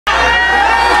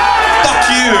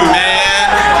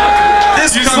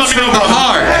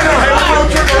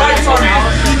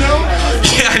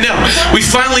We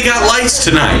finally got lights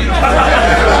tonight.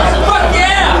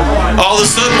 All of a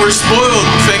sudden we're spoiled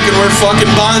thinking we're fucking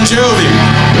Bon Jovi.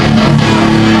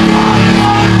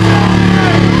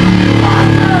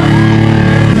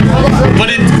 But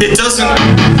it doesn't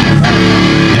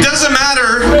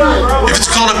matter if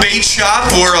it's called a bait shop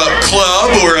or a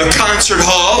club or a concert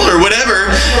hall or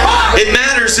whatever. It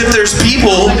matters if there's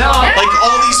people like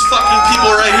all these fucking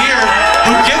people right here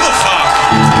who give a fuck.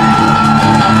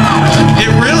 It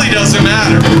really doesn't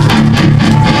matter.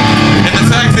 And the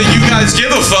fact that you guys give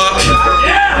a fuck,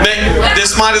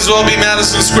 this might as well be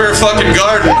Madison Square fucking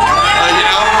Garden, you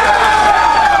know?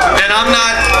 And I'm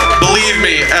not, believe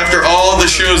me, after all the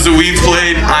shows that we've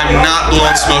played, I'm not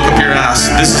blowing smoke up your ass.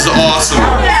 This is awesome.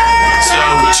 So,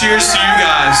 cheers to you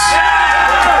guys.